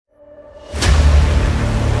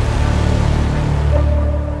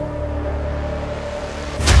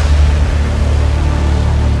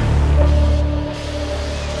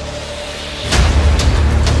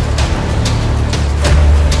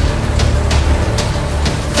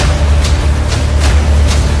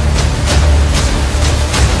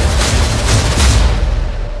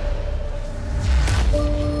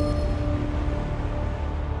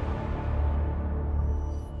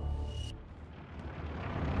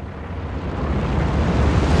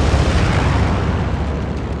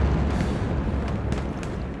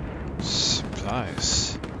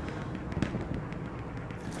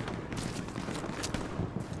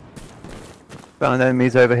Found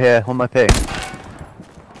enemies over here on my ping.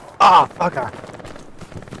 Ah, fucker!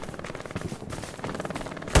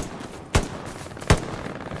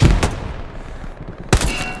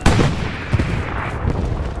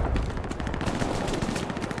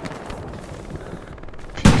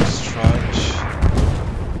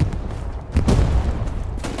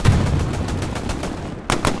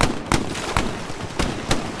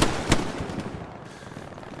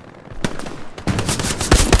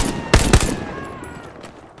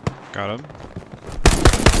 Got him.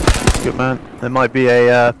 Good man. There might be a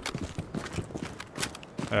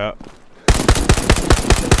Yeah.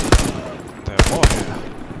 There are more here.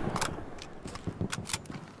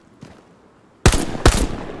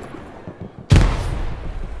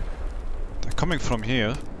 They're coming from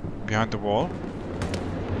here, behind the wall.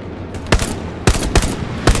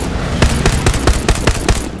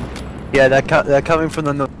 yeah. They're coming from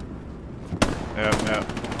the north. Yeah.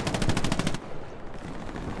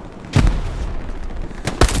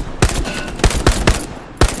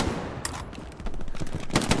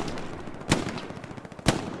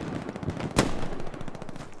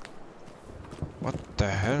 What the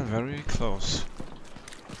hell? Very close.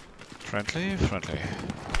 Friendly? Friendly.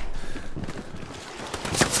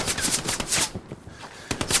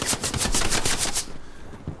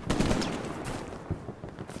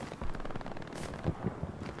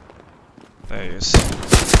 There he is.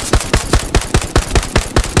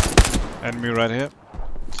 Enemy right here.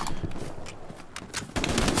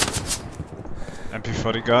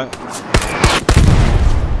 MP40 guy.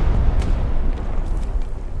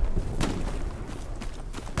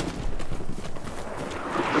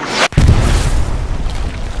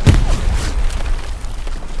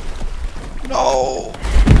 No!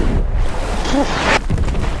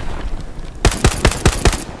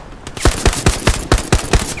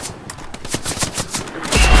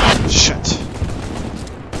 Shit.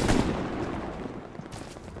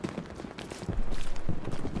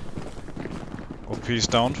 OP's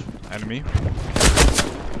down. Enemy.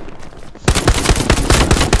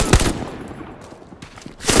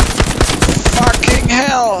 Fucking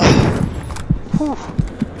hell! Whew.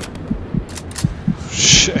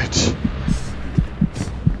 Shit.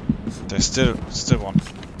 There's still one.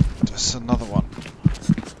 There's another one.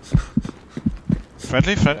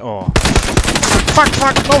 Friendly? Oh.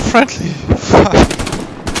 Fuck, no friendly! Fuck.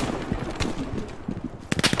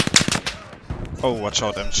 Oh, watch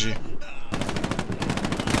out, MG.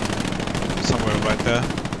 Somewhere right there.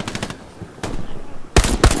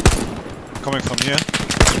 Coming from here.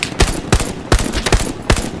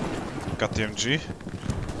 Got the MG.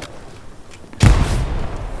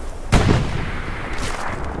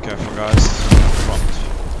 Careful guys,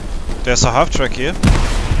 front. There's a half track here.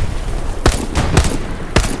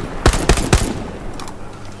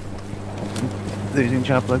 Losing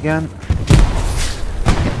chapel again.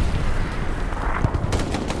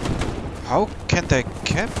 How can they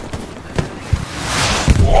cap?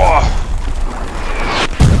 Whoa!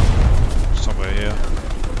 Somewhere here.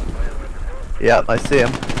 Yeah, I see him.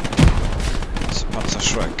 It's a Panzer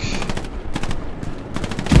Shrek.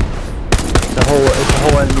 It's a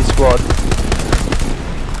whole enemy squad.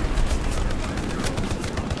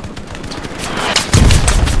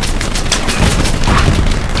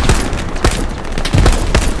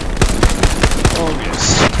 Oh yes.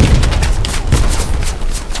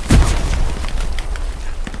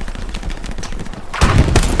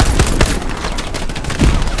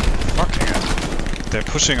 Fucking hell. They're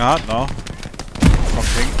pushing hard now. From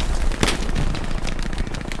ping.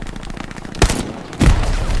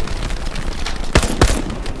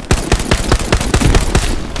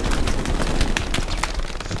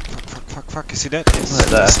 Fuck, is he dead? Yes. Right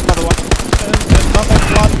there. There's another one. And another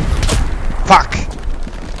one. Fuck!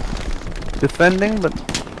 Defending, but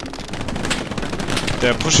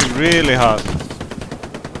They're pushing really hard.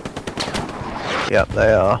 yeah,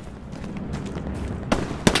 they are.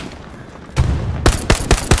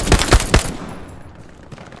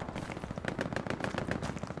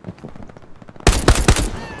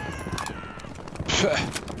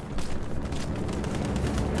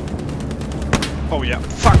 Oh yeah,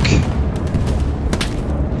 fuck!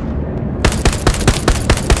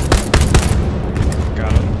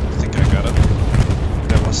 Got him. I think I got him.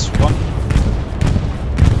 There was one.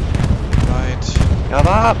 Right. Come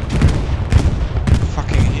up!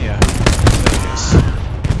 Fucking here. There he is.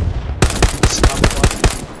 There's another one.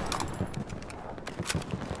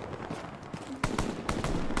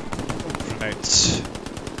 Grenades.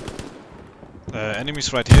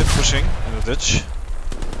 Enemies right here, pushing in the ditch.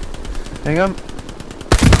 Hang on.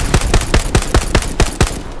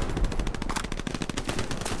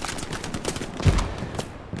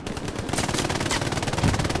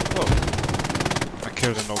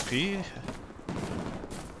 killed an OP.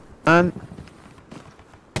 And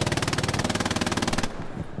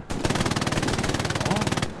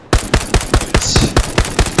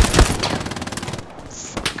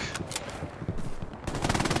Fuck.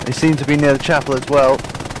 they seem to be near the chapel as well.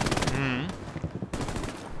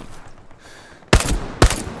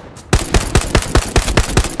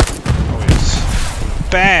 Oh yes.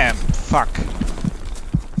 Bam! Fuck.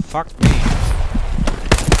 Fuck me.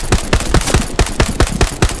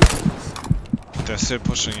 They're still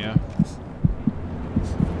pushing, yeah.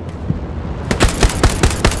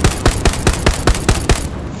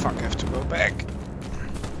 Fuck, I have to go back.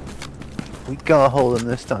 We got a hold of them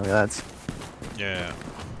this time, lads. Yeah.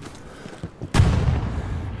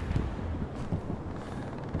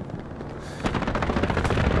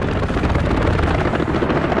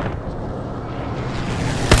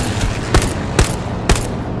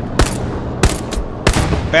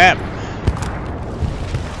 Bam!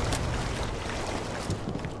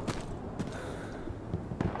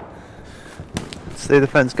 Stay the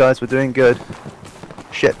fence, guys. We're doing good.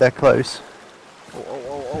 Shit, they're close.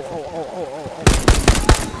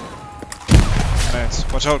 Right,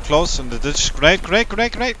 watch out, close in the ditch. Great, great,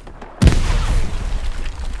 great, great!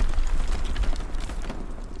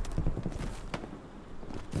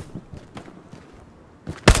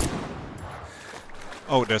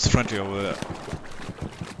 Oh, there's friendly over there.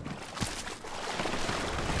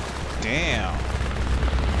 Damn.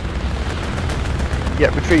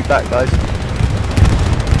 Yeah, retreat back, guys.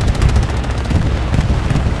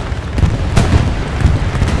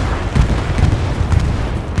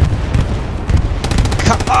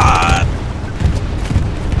 Come on!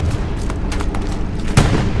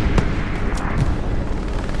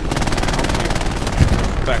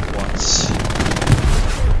 Back once.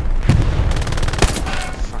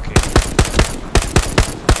 Fucking.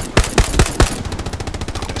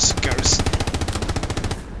 There's a garrison.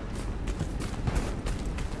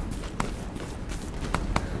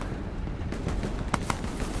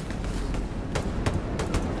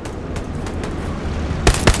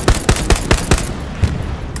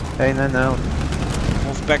 Hey, no.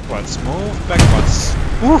 Move backwards, move backwards.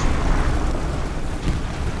 Woo!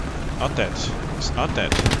 Not dead. It's not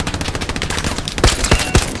dead.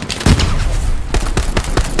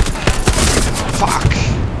 Fuck!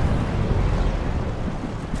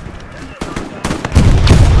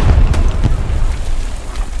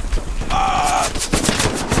 Ah!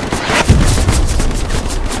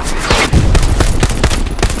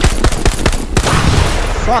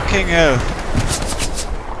 Fucking hell!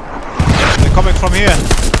 Coming from here.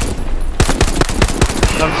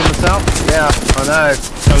 Come from the south? Yeah, I know.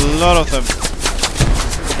 A lot of them.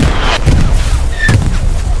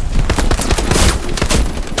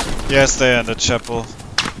 Yes, they are in the chapel.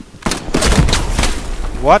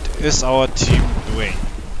 What is our team doing?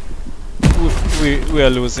 We are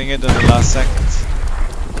losing it in the last seconds.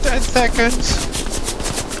 10 seconds!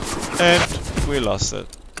 And we lost it.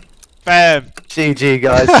 Bam! GG,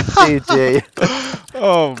 guys. GG.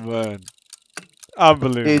 Oh man.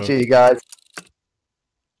 Unbelievable. GG, guys.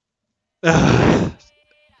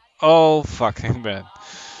 Oh fucking man.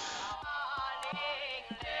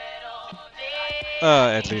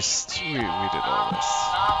 At least we did all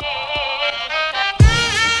this.